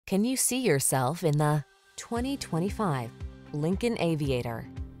Can you see yourself in the 2025 Lincoln Aviator?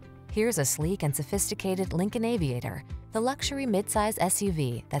 Here's a sleek and sophisticated Lincoln Aviator, the luxury midsize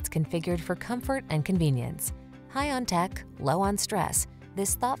SUV that's configured for comfort and convenience. High on tech, low on stress,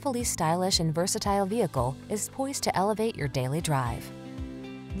 this thoughtfully stylish and versatile vehicle is poised to elevate your daily drive.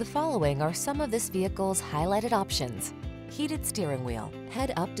 The following are some of this vehicle's highlighted options: heated steering wheel,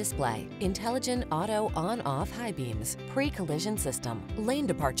 head-up display, intelligent auto on-off high beams, pre-collision system, lane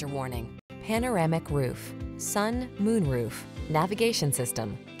departure warning, panoramic roof, sun, moonroof, navigation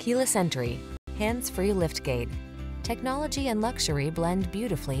system, keyless entry, hands-free liftgate. Technology and luxury blend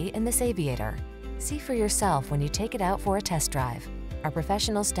beautifully in this Aviator. See for yourself when you take it out for a test drive. Our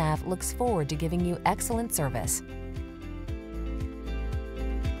professional staff looks forward to giving you excellent service.